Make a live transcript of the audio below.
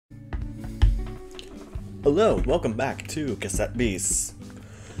Hello, welcome back to Cassette Beasts.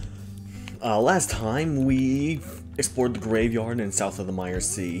 Last time we explored the graveyard in south of the Myers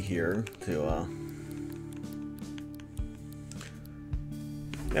Sea here to,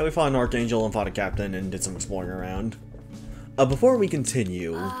 yeah, we fought an archangel and fought a captain and did some exploring around. Before we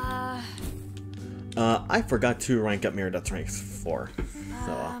continue, I forgot to rank up Mirror Death's rank 4.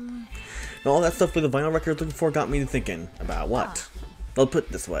 So, and all that stuff with the vinyl record looking for got me to thinking about what? I'll put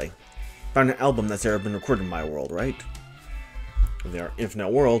it this way. Found an album that's ever been recorded in my world, right? If there are infinite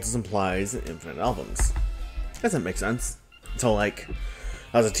worlds, this implies infinite albums. Doesn't make sense. Until, like,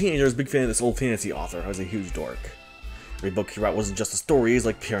 I was a teenager, I was a big fan of this old fantasy author. I was a huge dork. Every book he wrote wasn't just a story, it was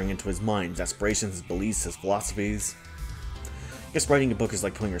like peering into his mind, his aspirations, his beliefs, his philosophies. I guess writing a book is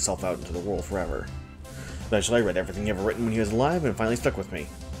like putting yourself out into the world forever. Eventually, I read everything he ever written when he was alive, and it finally stuck with me.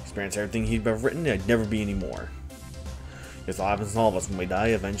 Experienced everything he'd ever written, and I'd never be anymore. This all happens to all of us when we die.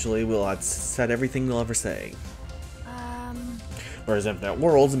 Eventually, we'll have said everything we'll ever say. Whereas infinite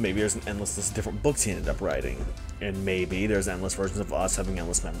worlds, maybe there's an endless list of different books he ended up writing. And maybe there's endless versions of us having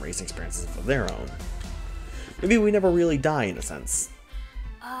endless memories and experiences of their own. Maybe we never really die, in a sense.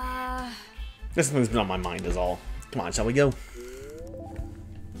 This something's been on my mind is all. Come on, shall we go?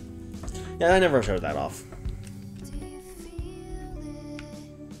 Yeah, I never showed that off.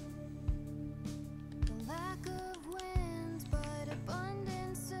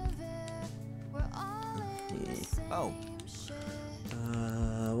 Oh.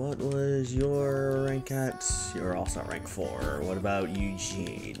 What was your rank at? You're also at rank 4. What about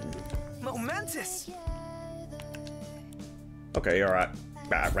Eugene? Momentous! Okay, you're at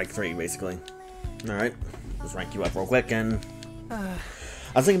rank 3, basically. Alright, let's rank you up real quick, and... I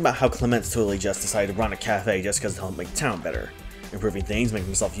was thinking about how Clement's totally just decided to run a cafe just because it'll help make town better. Improving things, making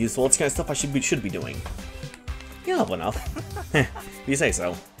himself useful, it's the kind of stuff I should be doing. Yeah, help enough. If you say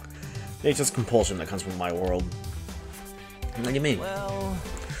so. It's just compulsion that comes from my world. What do you mean? Well...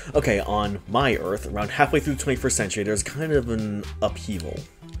 Okay, on my Earth, around halfway through the 21st century, there's kind of an upheaval.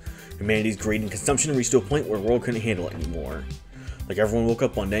 Humanity's greed and consumption reached to a point where the world couldn't handle it anymore. Like everyone woke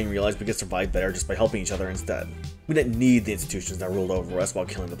up one day and realized we could survive better just by helping each other instead. We didn't need the institutions that ruled over us while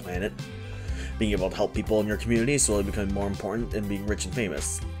killing the planet. Being able to help people in your community slowly became more important than being rich and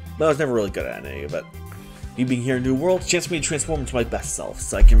famous. But I was never really good at any of it. Me being here in New World, chance for me to transform into my best self,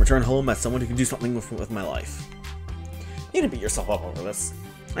 so I can return home as someone who can do something with my life. You need to beat yourself up over this.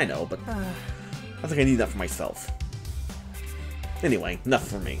 I know, but I think I need that for myself. Anyway, enough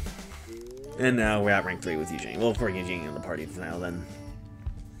for me. And now we're at rank 3 with Eugene. We'll bring Eugene in the party for now, then.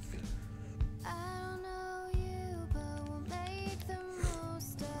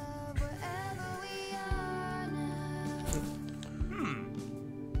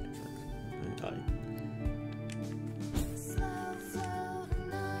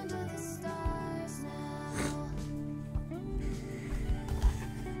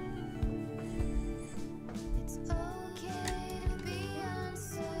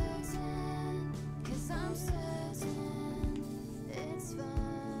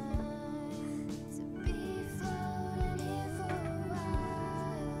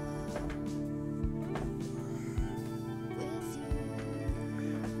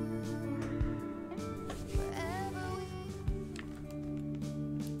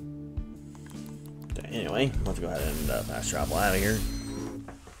 Anyway, let's go ahead and fast travel out of here.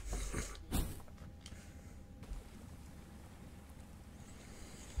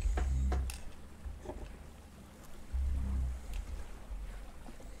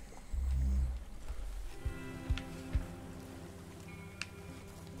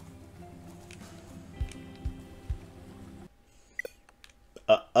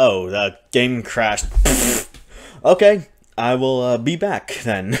 Oh, the game crashed. Okay, I will be back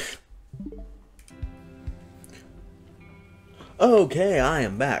then. Okay, I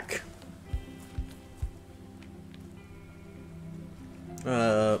am back.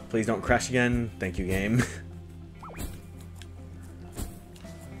 Please don't crash again. Thank you, game.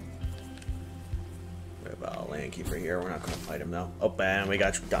 We have a land keeper here. We're not going to fight him, though. Oh, and we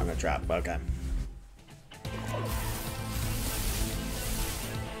got in a trap. Okay.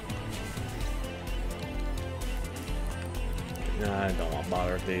 I don't want to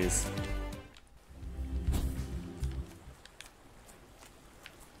bother with these.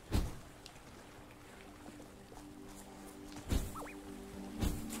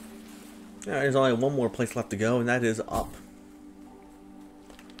 Yeah, there's only one more place left to go, and that is up.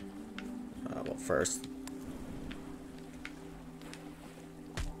 Well, first.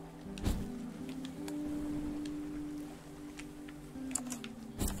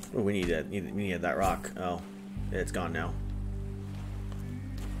 Oh, we needed that rock. Oh, yeah, it's gone now.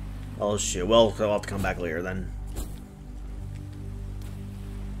 Oh shit, well, I'll have to come back later then.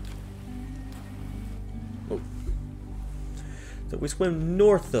 Oh. So we swim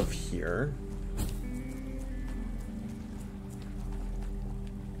north of here.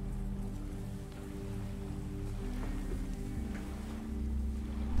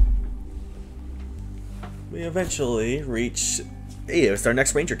 We eventually reach... Hey, it's our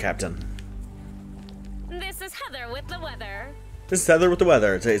next ranger captain. This is Heather with the weather. This is Heather with the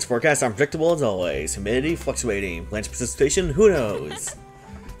weather. Today's forecast unpredictable as always. Humidity fluctuating. Plant precipitation, who knows?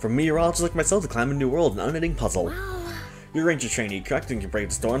 For meteorologists like myself to climb a new world, an unending puzzle. Wow. You're a ranger trainee, correct? And can brave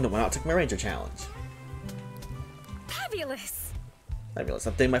the storm, then why not take my ranger challenge? Fabulous. Fabulous.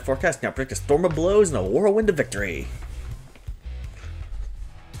 Update my forecast now. Predict a storm of blows and a whirlwind of victory.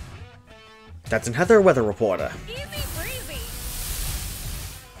 That's in Heather, weather reporter. Easy breezy.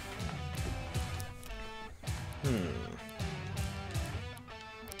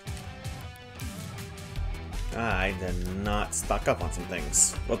 I did not stock up on some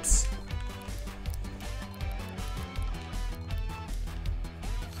things. Whoops.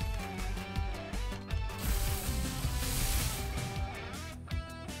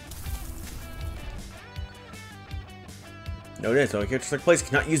 Notice, no characters like place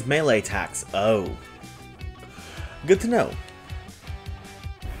cannot use melee attacks. Oh. Good to know.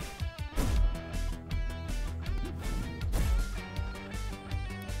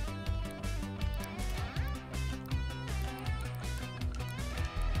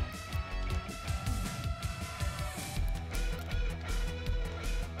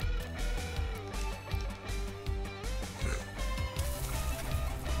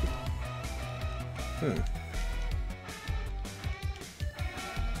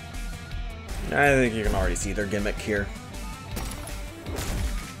 I think you can already see their gimmick here.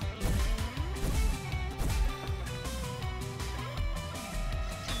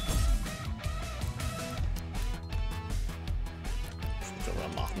 Let's go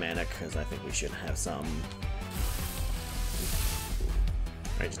run Mothmanic, because I think we should have some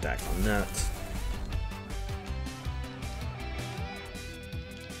range attacks on that.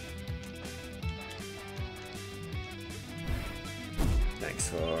 Thanks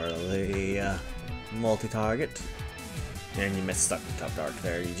for the multi-target. And you missed stuck in Tough Dark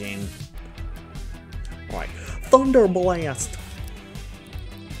there, Eugene. Alright, Thunder Blast!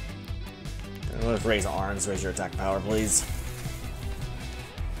 Let's raise arms, raise your attack power, please.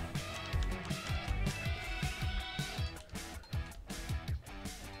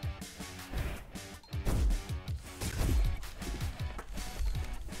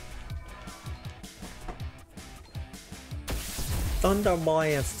 Thunder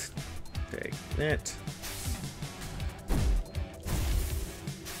Blast! Take that.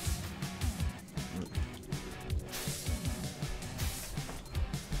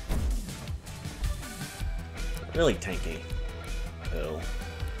 Really tanky. Cool.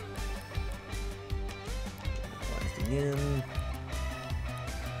 Blast again.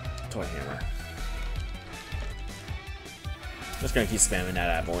 Toy hammer. Just gonna keep spamming that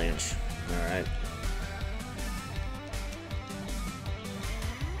avalanche. Alright.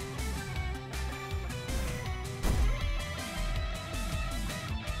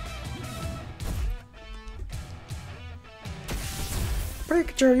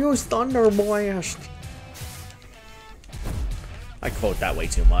 Picture use Thunder Blast! I quote that way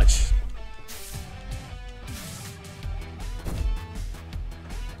too much.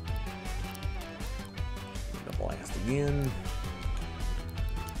 The blast again.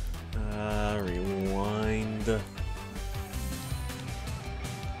 Rewind.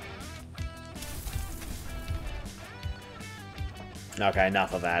 Okay,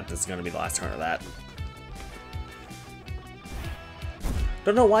 enough of that. This is gonna be the last turn of that.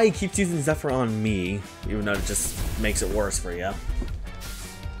 Don't know why he keeps using Zephyr on me, even though it just makes it worse for you.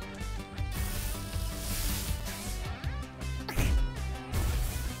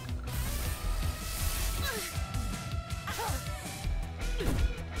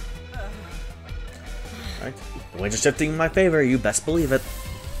 Alright, the winds are shifting in my favor, you best believe it.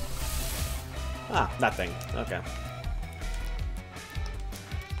 Ah, that thing. Okay.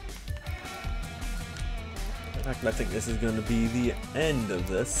 In fact, I think this is going to be the end of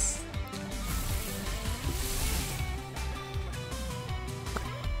this.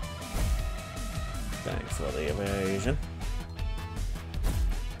 Thanks for the evasion.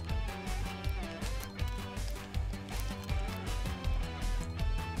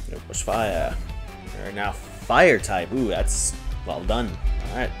 No push fire. Alright, now fire type. Ooh, that's well done.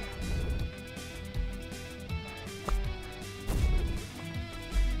 Alright.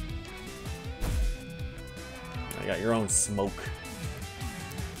 I got your own smoke.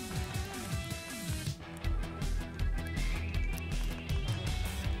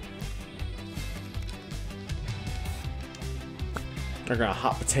 They're gonna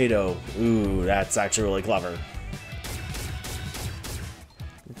hot potato. Ooh, that's actually really clever.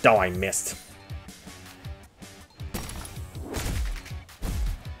 Oh, I missed.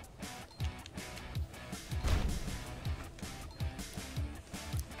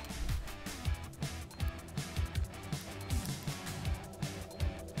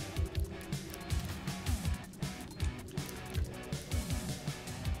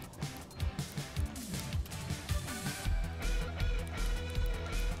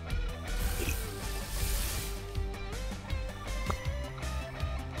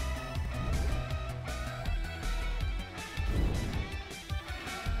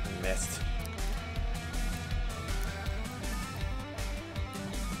 Missed.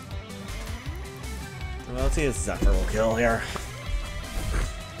 Well, let's see if Zephyr will kill here.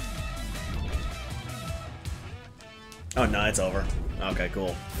 Oh no, it's over. Okay,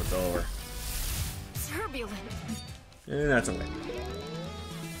 cool. It's over. Turbulent. And that's a win.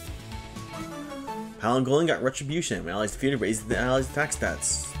 Paladin Golden got Retribution. When allies defeated, raises the allies' attack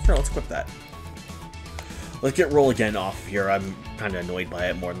stats. Sure, let's equip that. Let's get Roll again off here. I'm kind of annoyed by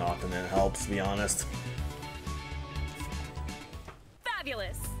it more than often than it helps, to be honest.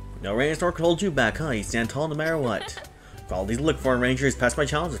 Fabulous. No rainstorm can hold you back, huh? You stand tall no matter what. Qualities to look for in Rangers. Pass my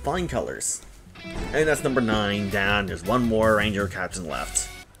challenge with flying colors. And that's number 9 down. There's one more Ranger captain left.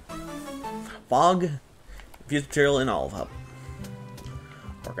 Fog, infused material, and olive hub.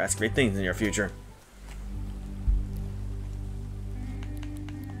 Forecast great things in your future.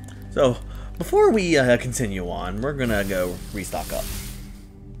 So, before we continue on, we're gonna go restock up.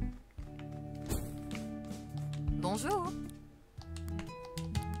 Bonjour.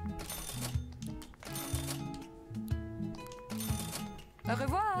 Au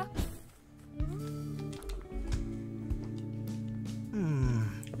revoir.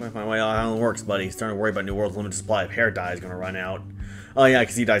 I'm gonna find a way out how it works, buddy. Starting to worry about New World's limited supply of hair dye is gonna run out. Oh yeah,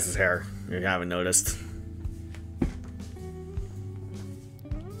 because he dyes his hair. If you haven't noticed.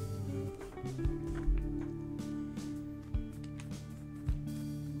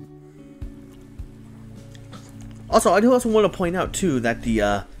 Also, I do also want to point out too that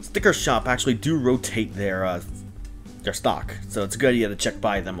the sticker shop actually do rotate their stock, so it's a good idea to check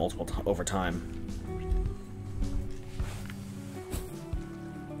by them over time.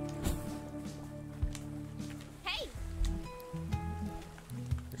 Hey.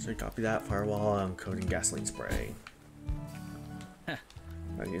 So copy that firewall. I'm coding gasoline spray. I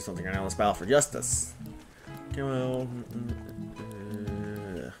use something on this battle for justice. Come on.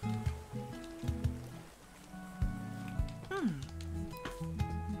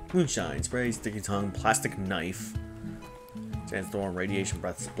 Moonshine, spray, sticky tongue, plastic knife, sandstorm, radiation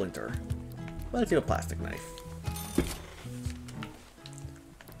breath, splinter. Let's do a plastic knife.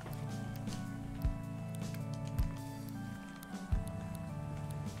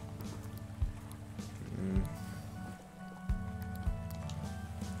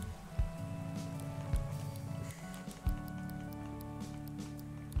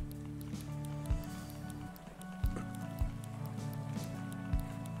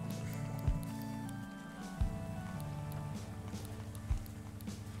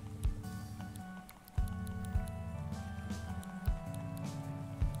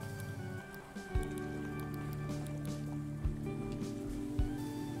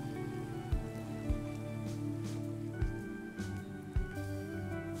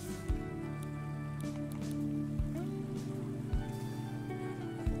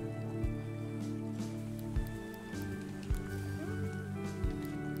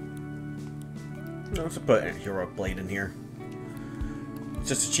 Let's put a heroic blade in here. It's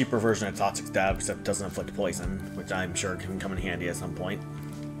just a cheaper version of Toxic Stab, except it doesn't inflict poison, which I'm sure can come in handy at some point.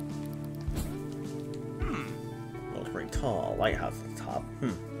 Looks pretty tall. Lighthouse at the top.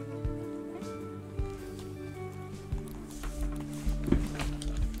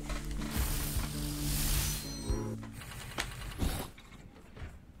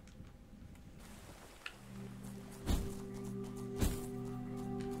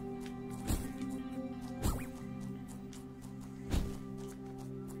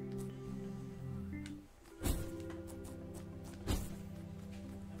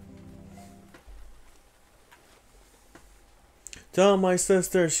 Tell my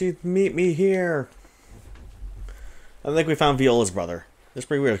sister she'd meet me here. I think we found Viola's brother. That's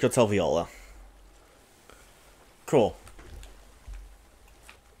pretty weird. Go tell Viola. Cool.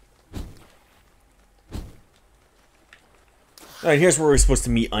 Alright, here's where we're supposed to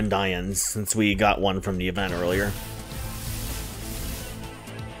meet Undyans, since we got one from the event earlier.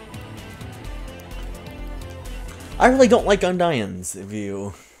 I really don't like Undyans, if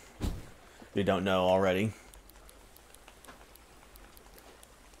you don't know already.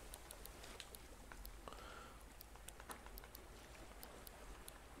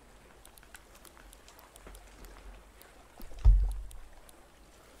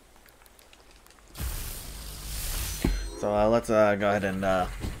 So let's go ahead and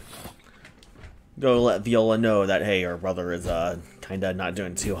go let Viola know that, hey, her brother is kinda not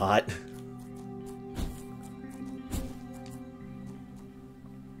doing too hot.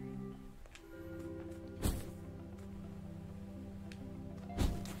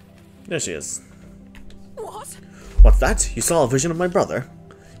 There she is. What? What's that? You saw a vision of my brother?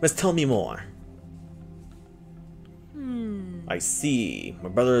 You must tell me more. I see. My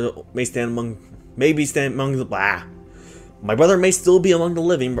brother may stand among the My brother may still be among the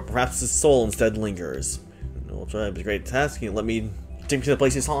living, but perhaps his soul instead lingers. I'll try a great task. Can you let me take me to the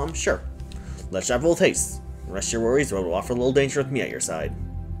place you saw him? Sure. Let's travel a taste. Rest your worries, or we'll offer a little danger with me at your side.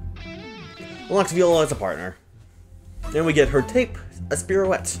 Unlock Viola as a partner. Then we get her tape, a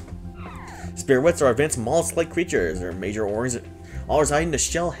Spirouette. Spirouettes are advanced mollusk-like creatures. Their major organs all reside in the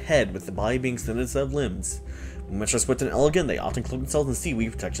shell head, with the body being extended instead of limbs. When much are swift and elegant, they often cloak themselves in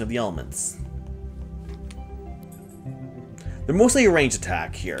seaweed protection of the elements. They're mostly a ranged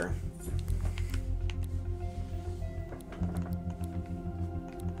attack here.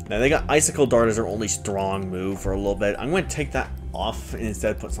 Now they got Icicle Dart as their only strong move for a little bit. I'm going to take that off and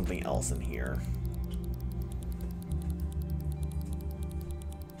instead put something else in here.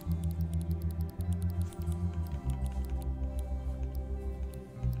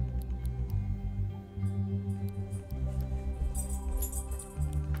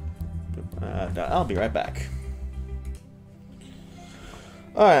 I'll be right back.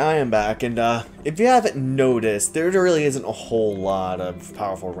 Alright, I am back, and if you haven't noticed, there really isn't a whole lot of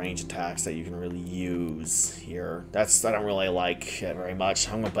powerful range attacks that you can really use here. I don't really like it very much.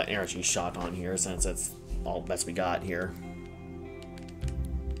 I'm going to put Energy Shot on here since it's all the best we got here.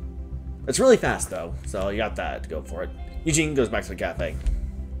 It's really fast though, so you got that to go for it. Eugene goes back to the cafe.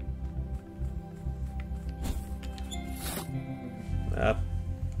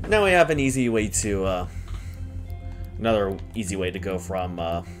 Now we have an easy way to, another easy way to go from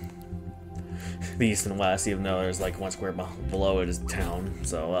the east and west, even though there's like one square below it is town,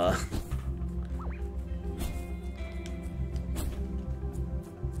 so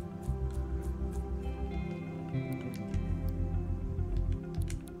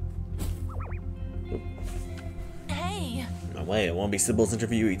Hey! no way, it won't be Sybil's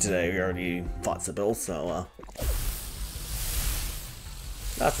interviewee today. We already fought Sybil, so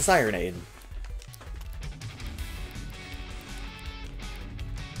that's the Sirenade.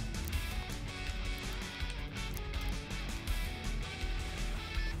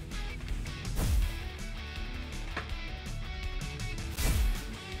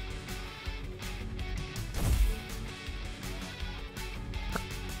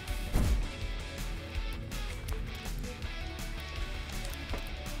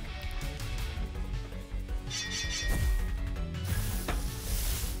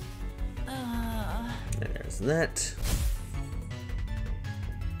 There's that.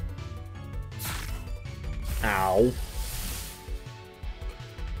 Ow.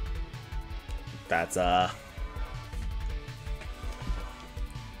 That's not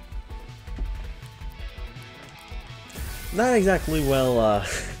exactly well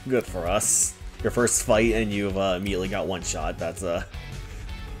good for us. Your first fight and you've immediately got one shot. That's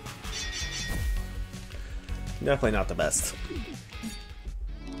definitely not the best.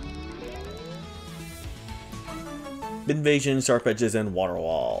 Invasion, Sharp Edges, and Water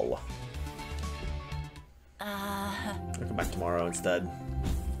Wall. I'll come back tomorrow instead.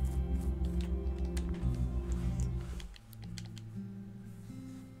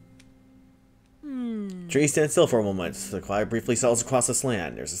 Trees stand still for a moment. The quiet briefly settles across this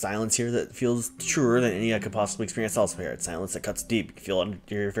land. There's a silence here that feels truer than any I could possibly experience elsewhere. It's silence that cuts deep. You can feel it under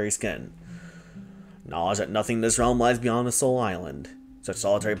your very skin. Knowledge that nothing in this realm lies beyond the Soul Island. Such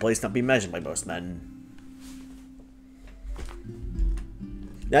solitary place not be measured by most men.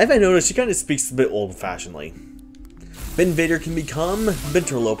 Now, if I notice, she kind of speaks a bit old-fashionedly. Binvader can become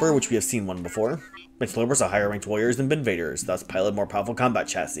Binterloper, which we have seen one before. Binterlopers are higher-ranked warriors than Binvaders, thus pilot more powerful combat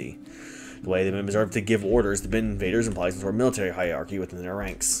chassis. The way they've been observed to give orders to Binvaders implies some sort of military hierarchy within their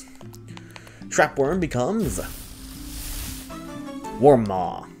ranks. Trapworm becomes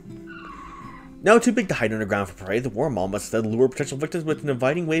Warmaw. Now too big to hide underground for prey, the Warmaw must instead lure potential victims with an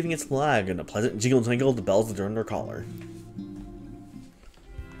inviting waving its flag and a pleasant jingle-jangle of the bells that adorn their collar.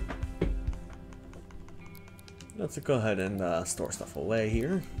 Let's go ahead and store stuff away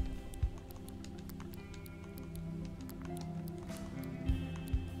here.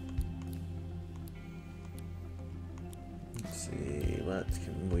 Let's see, what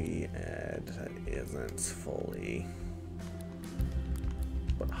can we add that isn't fully...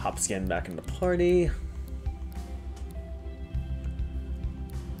 Put Hopscan back in the party.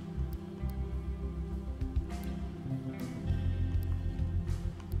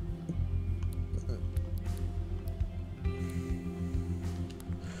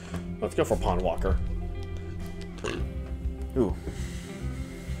 Let's go for Pond Walker. Ooh.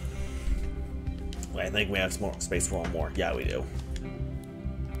 Wait, I think we have some more space for one more. Yeah, we do.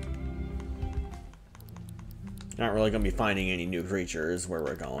 Not really gonna be finding any new creatures where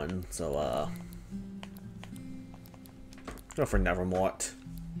we're going, so go for Nevermort.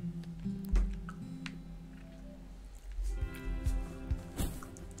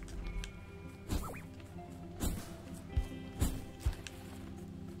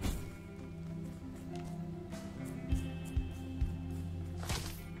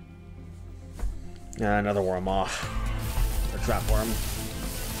 Yeah, another worm off. Or trap worm.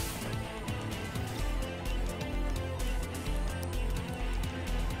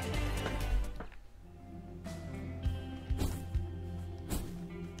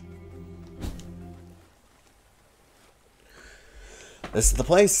 This is the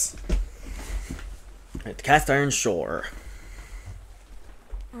place. At the Cast Iron Shore.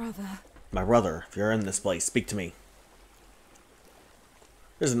 Brother. My brother, if you're in this place, speak to me.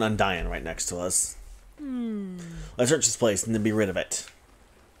 There's an Undying right next to us. Let's search this place and then be rid of it.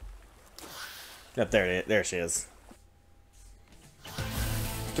 Yep, there she is.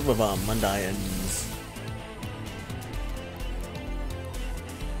 Group of Undyings.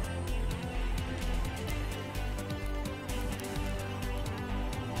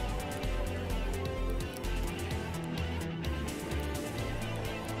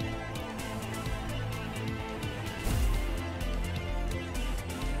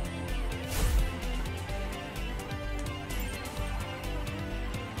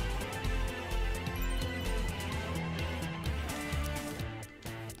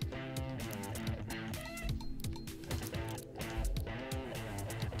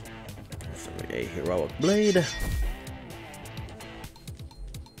 A heroic blade.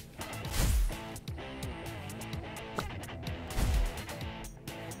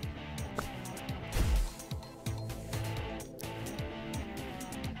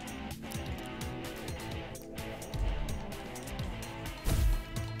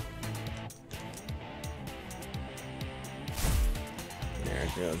 There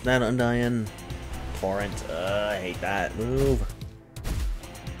goes that Undying. Torrent. I hate that move.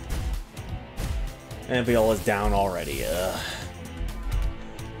 And Viola's down already.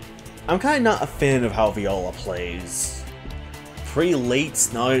 I'm kind of not a fan of how Viola plays. Pretty late.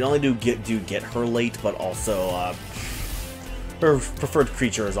 Not only do get her late, but also her preferred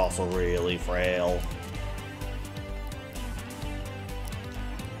creature is also really frail.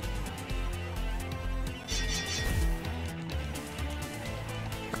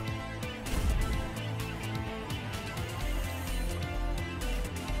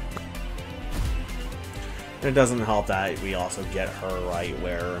 And it doesn't help that we also get her right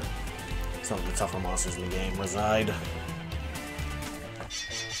where some of the tougher monsters in the game reside.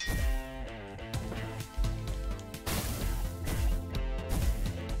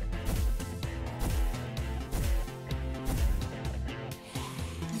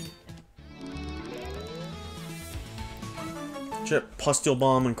 Chip, Pustule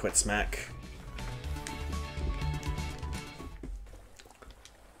Bomb, and Quit Smack.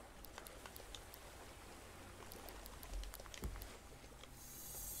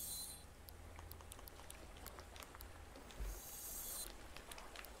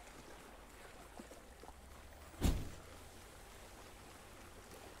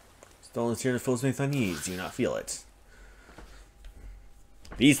 Stolen here fills me with unease. Do you not feel it?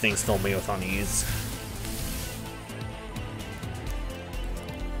 These things fill me with unease.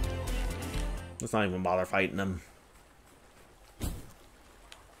 Let's not even bother fighting them.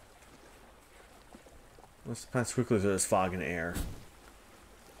 Let's pass quickly through this fog and air.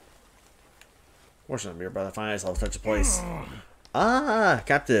 Fortunately, your brother finds myself such a place. Ah,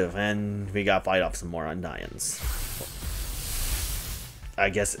 captive, and we got fight off some more Undyings. I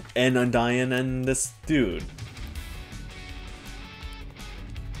guess an Undying and this dude.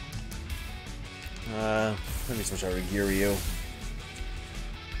 Let me switch over to Giryu.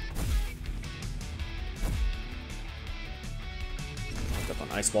 Put up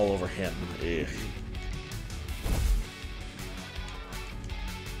an ice wall over him. Ugh.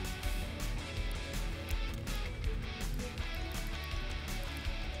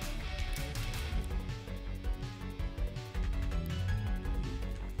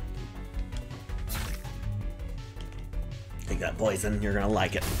 Take that poison, you're gonna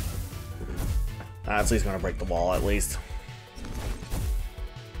like it. That's at least gonna break the wall, at least.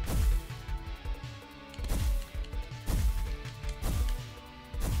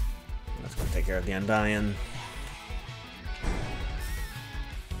 That's gonna take care of the Undying.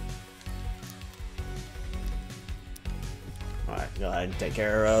 Alright, go ahead. and take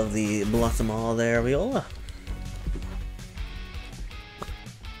care of the Blossom All there, Viola.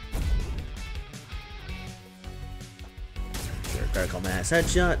 Critical mass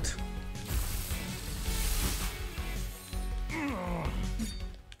headshot.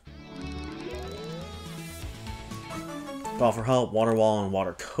 Call for help, water wall, and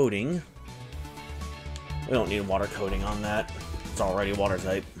water coating. We don't need water coating on that. It's already water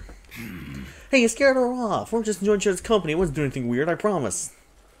type. Hey, you scared her off. We're just enjoying each other's company. It wasn't doing anything weird, I promise.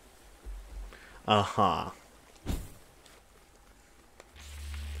 Uh-huh.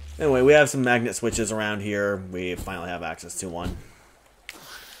 Anyway, we have some magnet switches around here. We finally have access to one.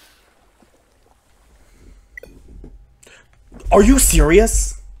 Are you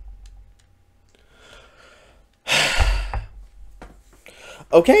serious?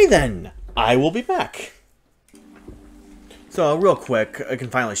 Okay then, I will be back. So real quick, I can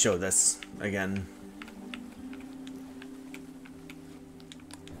finally show this again.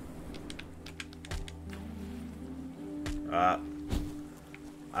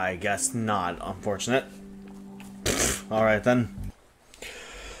 I guess not, unfortunate. Alright then.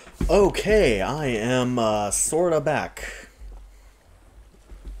 Okay, I am sorta back.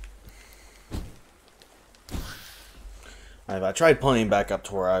 I've tried playing back up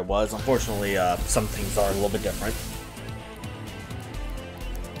to where I was. Unfortunately, some things are a little bit different.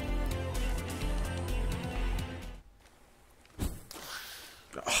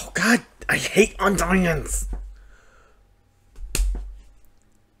 Oh god, I hate Undyings!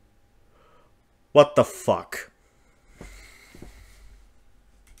 What the fuck?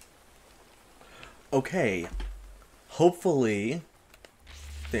 Okay. Hopefully,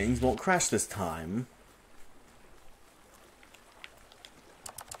 things won't crash this time.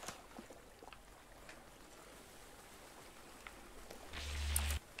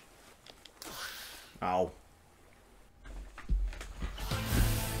 Ow.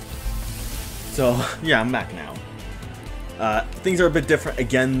 So, yeah, I'm back now. Things are a bit different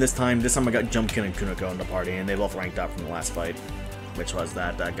again this time. This time I got Jumpkin and Kuniko in the party, and they both ranked up from the last fight. Which was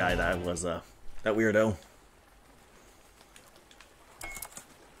that guy that was, that weirdo.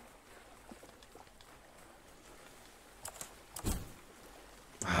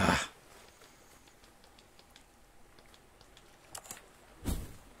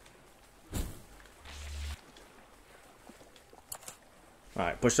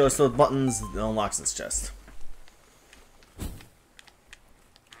 Alright, push those buttons, it unlocks this chest.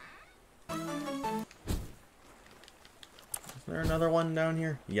 Is there another one down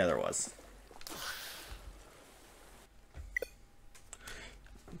here? Yeah, there was.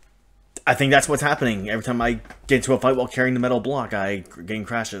 I think that's what's happening. Every time I get into a fight while carrying the metal block, game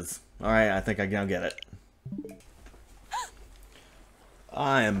crashes. Alright, I think I now get it.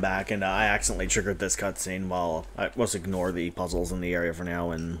 I am back, and I accidentally triggered this cutscene while let's ignore the puzzles in the area for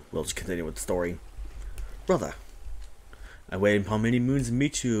now, and we'll just continue with the story. Brother, I waited upon many moons to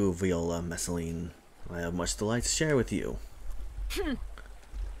meet you, Viola, Messaline. I have much delight to share with you.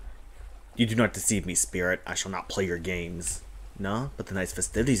 You do not deceive me, spirit. I shall not play your games. No, but the night's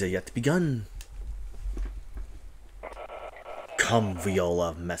festivities are yet to begun. Come,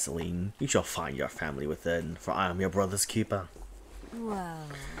 Viola, Messaline. You shall find your family within, for I am your brother's keeper. Well,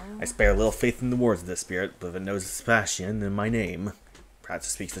 I spare little faith in the words of this spirit, but if it knows Sebastian in my name, perhaps it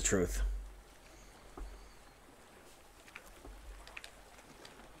speaks the truth.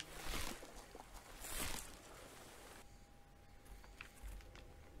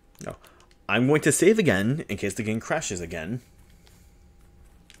 No, I'm going to save again in case the game crashes again.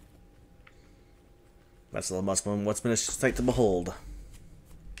 That's what's been a sight to behold.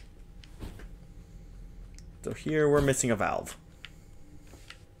 So here we're missing a valve.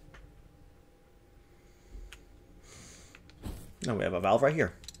 No, we have a valve right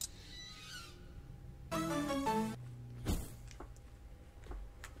here.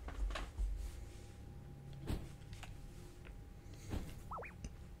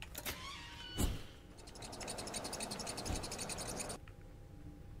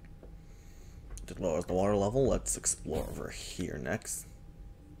 Just lowers the water level. Let's explore over here next.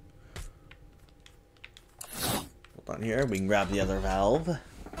 Hold on here. We can grab the other valve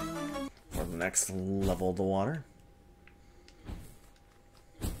for the next level of the water.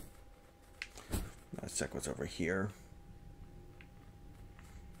 Let's check what's over here.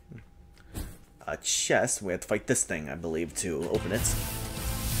 A chest. We have to fight this thing, I believe, to open it.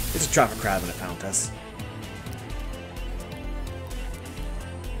 It's a traffic crab and it found us.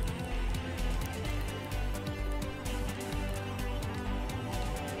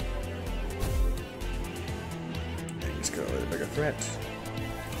 And just go with a bigger threat.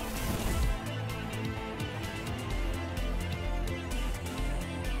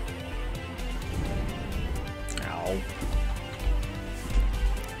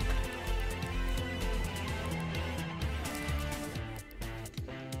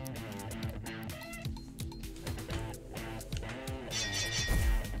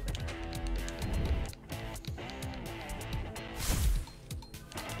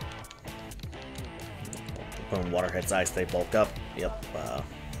 When water hits ice, they bulk up. Yep.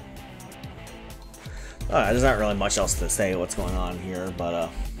 There's not really much else to say what's going on here, but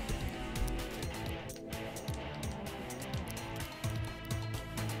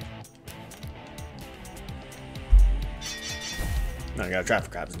I got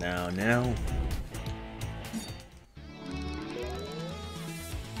traffic crabs now.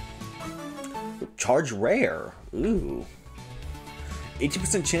 Charge rare. Ooh.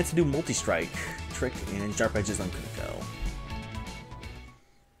 80% chance to do multi-strike. Trick and sharp edges on Kuniko.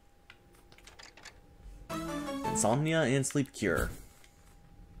 Insomnia and sleep cure.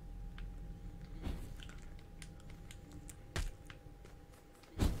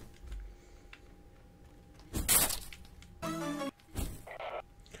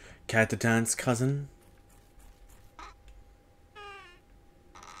 Catatan's cousin.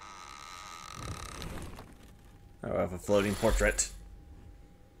 Oh, I have a floating portrait.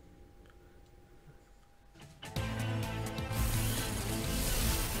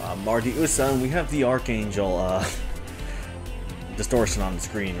 Marty Usa, and we have the Archangel distortion on the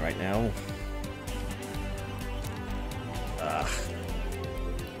screen right now.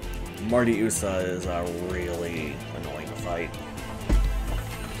 Marty Usa is really annoying to fight.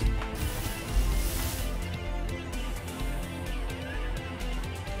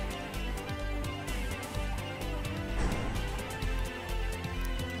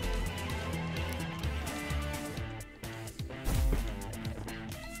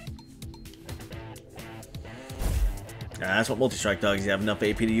 That's what multi-strike does. You have enough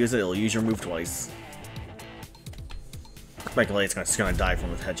AP to use it, it'll use your move twice. Speculate it's gonna die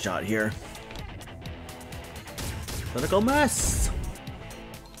from a headshot here. Critical mess!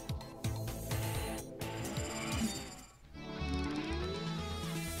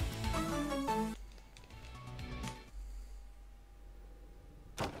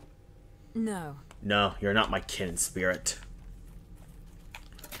 No. No, you're not my kin spirit.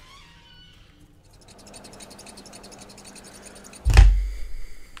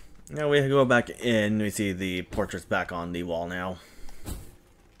 Now we go back in, we see the portraits back on the wall now.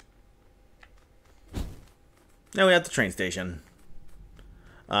 Now we have the train station.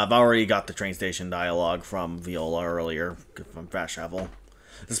 I've already got the train station dialogue from Viola earlier, from Fast Travel.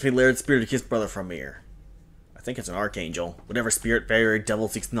 This layered spirit kissed brother from here. I think it's an archangel. Whatever spirit, fairy, devil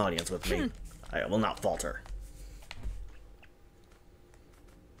seeks an audience with me. I will not falter.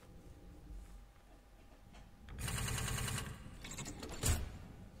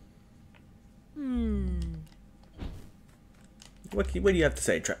 What do you have to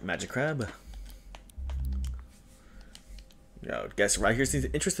say, Magic Crab? Yo, guess right here seems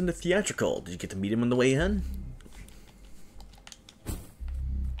interested in the theatrical. Did you get to meet him on the way in?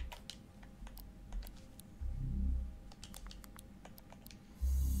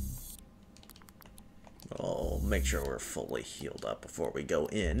 I'll make sure we're fully healed up before we go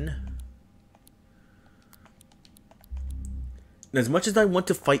in. And as much as I want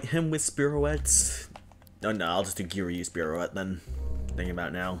to fight him with Spirouettes... No, I'll just do Giryu Spirouette then. Thinking about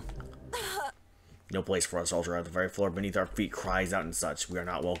it now. No place for us, Ultra. The very floor beneath our feet cries out and such. We are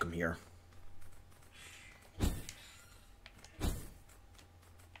not welcome here.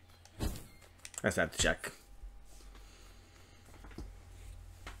 I just have to check.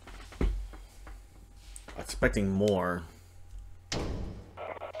 Expecting more.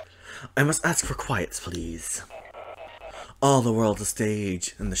 I must ask for quiet, please. All the world's a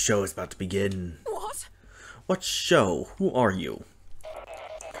stage, and the show is about to begin. What? What show? Who are you?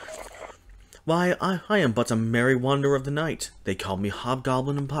 Why, I am but a merry wanderer of the night. They call me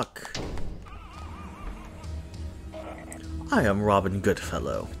Hobgoblin and Puck. I am Robin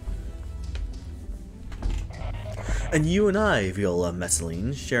Goodfellow. And you and I, Viola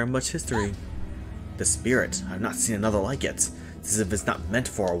Messaline, share much history. The spirit, I have not seen another like it. It's as if it's not meant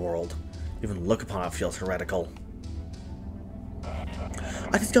for our world. Even look upon it feels heretical.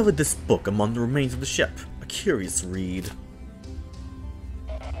 I discovered this book among the remains of the ship. A curious read.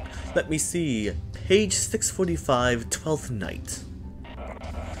 Let me see. Page 645, 12th Night.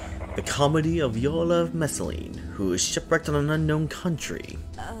 The comedy of Viola Messaline, who is shipwrecked on an unknown country.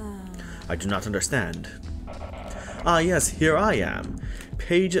 I do not understand. Ah yes, here I am.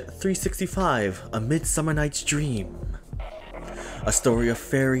 Page 365, A Midsummer Night's Dream. A story of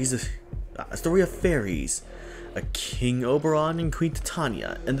fairies. A King Oberon and Queen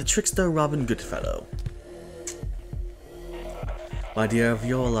Titania, and the trickster Robin Goodfellow. My dear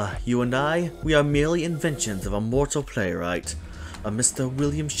Viola, you and I, we are merely inventions of a mortal playwright, a Mr.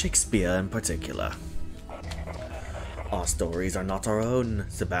 William Shakespeare in particular. Our stories are not our own.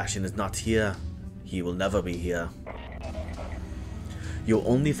 Sebastian is not here. He will never be here. You'll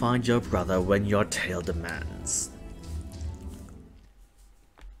only find your brother when your tale demands.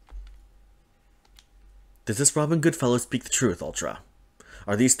 Does this Robin Goodfellow speak the truth, Ultra?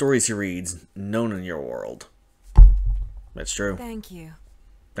 Are these stories he reads known in your world? That's true. Thank you.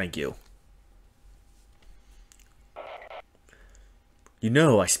 Thank you. You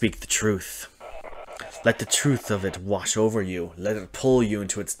know I speak the truth. Let the truth of it wash over you. Let it pull you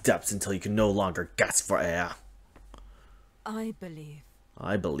into its depths until you can no longer gasp for air. I believe.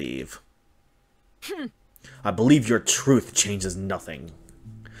 I believe. I believe your truth changes nothing.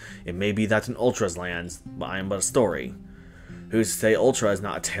 It may be that in Ultra's lands, but I am but a story. Who's to say Ultra is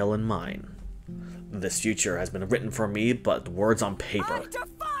not a tale in mine? This future has been written for me, but words on paper. I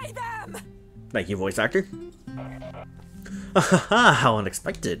defy them! Thank you, voice actor. Haha, how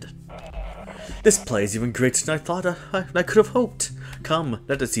unexpected. This play is even greater than I thought I could have hoped. Come,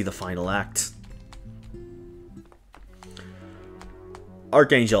 let us see the final act.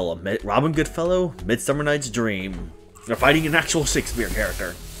 Archangel, Robin Goodfellow, Midsummer Night's Dream. They're fighting an actual Shakespeare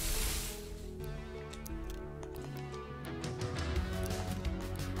character.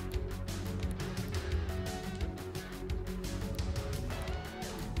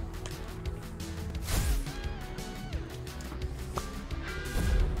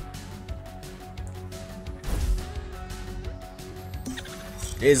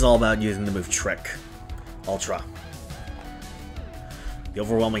 It is all about using the move Trick. Ultra. The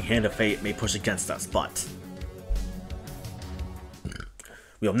overwhelming hand of fate may push against us, but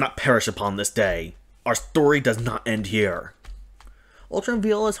we will not perish upon this day. Our story does not end here. Ultra and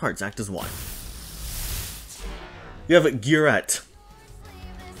Viola's hearts act as one. You have a Gearette.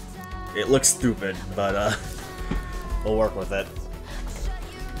 It looks stupid, but we'll work with it.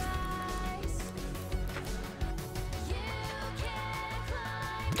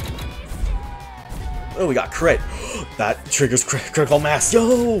 Oh, we got crit. That triggers critical mass.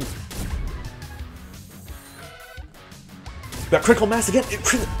 Yo! We got critical mass again. It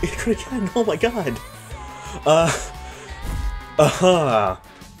crit again. Oh my god.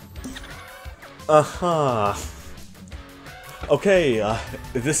 Okay,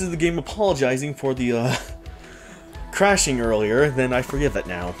 if this is the game apologizing for the crashing earlier, then I forgive it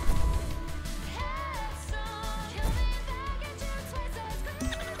now.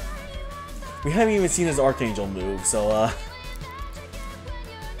 We haven't even seen his Archangel move, so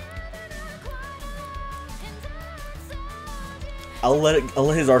I'll let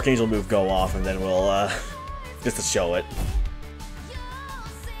his Archangel move go off, and then we'll just to show it.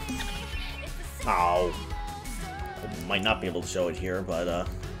 Ow! I might not be able to show it here, but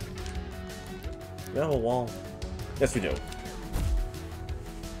we have a wall. Yes, we do.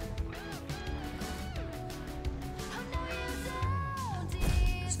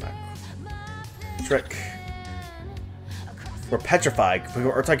 Trick. We're petrified.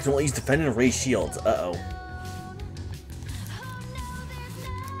 Our attack can only use defend and raise shields. Uh-oh.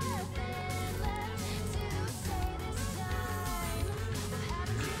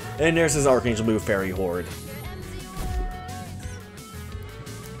 And there's his Archangel move, Fairy Horde.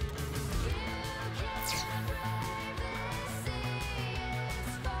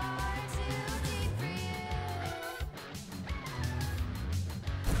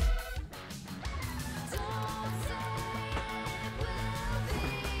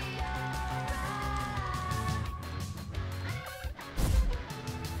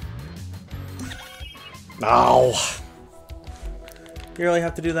 Ow! You really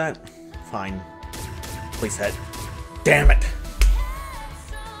have to do that? Fine. Please hit. Damn it!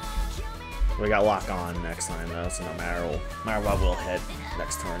 We got lock on next time though, so no matter what we'll hit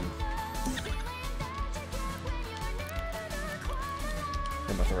next turn.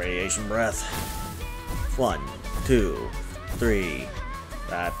 Hit with the radiation breath. 1, 2, 3.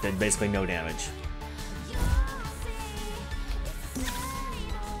 That did basically no damage.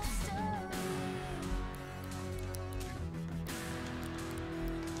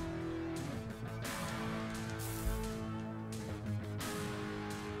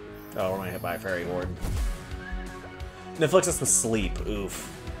 Oh, we're gonna hit by a Fairy Horde. It inflicts us with sleep.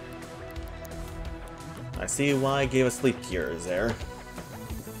 Oof. I see why I gave us sleep cures there.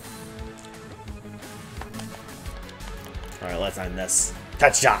 Alright, let's end this.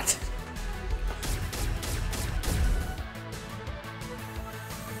 Touch shot!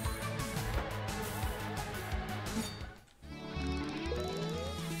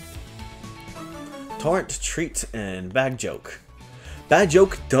 Taunt, treat, and bad joke. Bad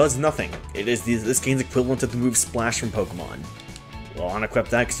joke does nothing. It is this game's equivalent to the move Splash from Pokemon. We'll unequip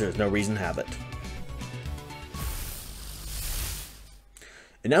that because there's no reason to have it.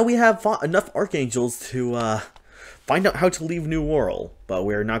 And now we have fought enough Archangels to Find out how to leave New World, but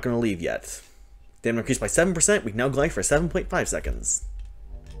we're not going to leave yet. Damage increased by 7%, we can now glide for 7.5 seconds.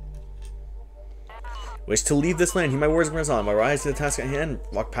 Wish to leave this land, heed my words when on. My rise to the task at hand,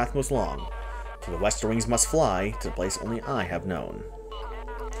 walk path most long. To the west your wings must fly, to the place only I have known.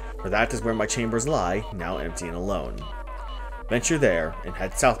 For that is where my chambers lie, now empty and alone. Venture there, and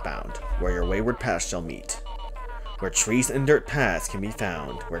head southbound, where your wayward paths shall meet. Where trees and dirt paths can be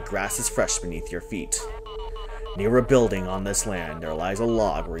found, where grass is fresh beneath your feet. Near a building on this land, there lies a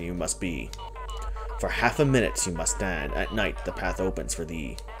log where you must be. For half a minute you must stand, at night the path opens for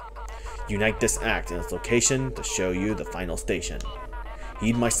thee. Unite this act in its location to show you the final station.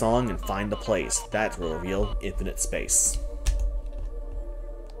 Heed my song and find the place, that will reveal infinite space.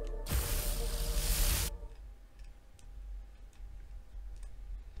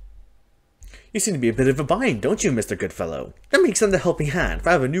 You seem to be a bit of a bind, don't you, Mr. Goodfellow? That makes them the helping hand, for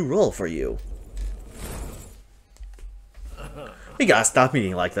I have a new role for you. We gotta stop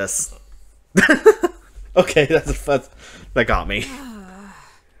meeting like this. Okay, that got me.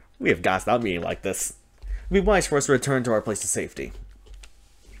 We have gotta stop meeting like this. It'd be wise for us to return to our place of safety.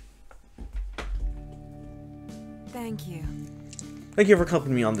 Thank you. Thank you for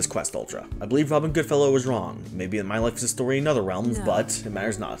accompanying me on this quest, Ultra. I believe Robin Goodfellow was wrong. Maybe my life is a story in other realms, but it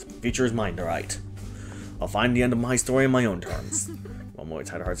matters not. The future is mine to write. I'll find the end of my story on my own terms. One more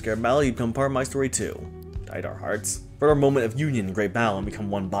tied our hearts, scared battle, you become part of my story too. Tied our hearts. For our moment of union in great battle and become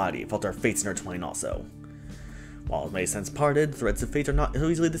one body, felt our fates intertwine also. While it may sense parted, threads of fate are not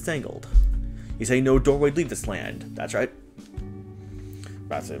easily disentangled. You say no doorway leave this land. That's right.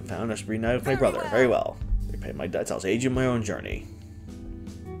 Rats have found, I should reunite with my brother. Very well. Repay my debts, I'll aid you in my own journey.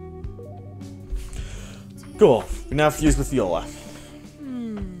 Cool. We now fused with Viola.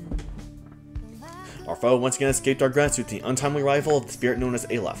 Our foe once again escaped our grasp with the untimely arrival of the spirit known as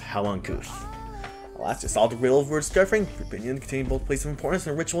Aleph, How Uncouth. Alas, just solved the riddle of we're discovering. Your opinion contained both places of importance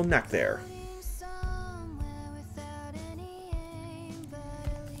and ritual knack there.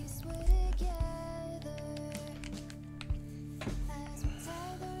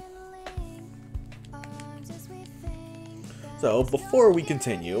 So, before we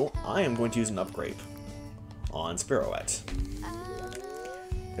continue, I am going to use an upgrade on Spirouette.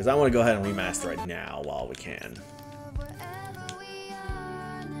 Because I want to go ahead and remaster it now while we can.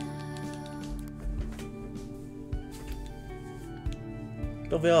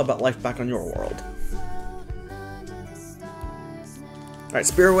 Tell Viola about life back on your world. Alright,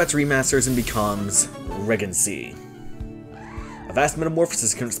 Spirouette remasters and becomes Regency. A vast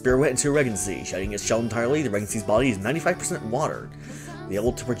metamorphosis converts Spirouette into a Regency. Shedding its shell entirely, the Regency's body is 95% water. The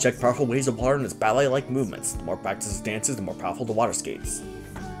able to project powerful waves of water in its ballet-like movements. The more practice it dances, the more powerful the water skates.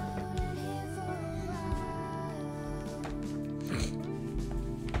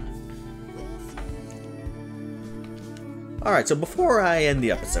 Alright, so before I end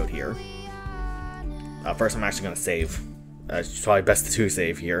the episode here, first I'm actually going to save. It's probably best to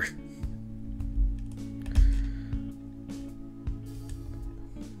save here.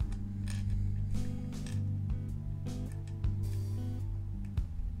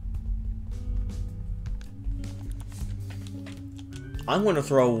 I'm going to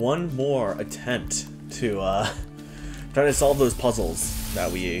throw one more attempt to try to solve those puzzles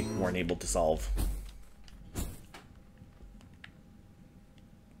that we weren't able to solve.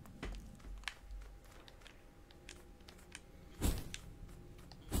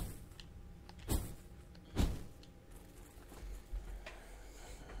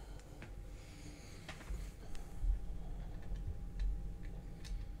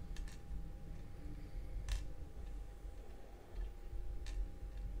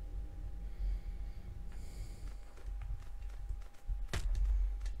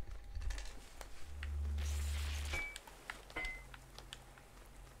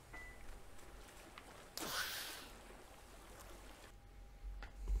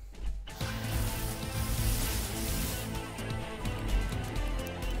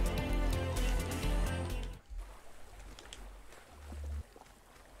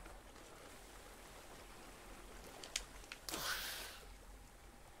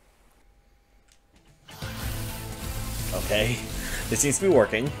 Okay, this seems to be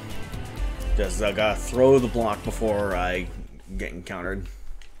working. Just gotta throw the block before I get encountered.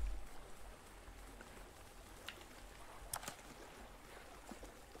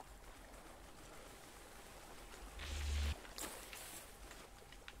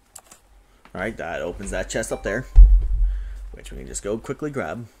 Alright, that opens that chest up there, which we can just go quickly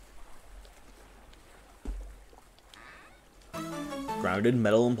grab. Grounded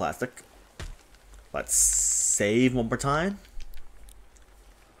metal and plastic. Let's save one more time.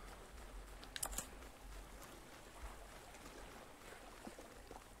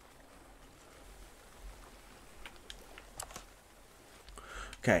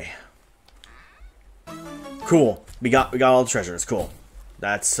 Okay. Cool. We got all the treasures. Cool.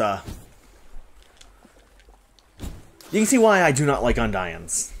 That's you can see why I do not like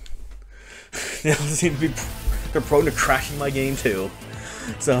Undyings. They seem to be they're prone to crashing my game too.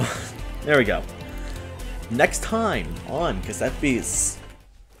 So there we go. Next time on Cassette Beasts.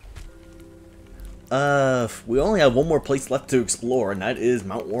 We only have one more place left to explore, and that is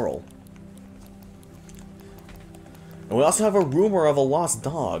Mount Whirl. And we also have a rumor of a lost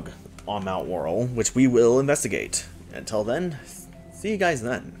dog on Mount Whirl, which we will investigate. Until then, see you guys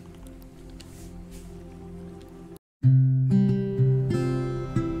then.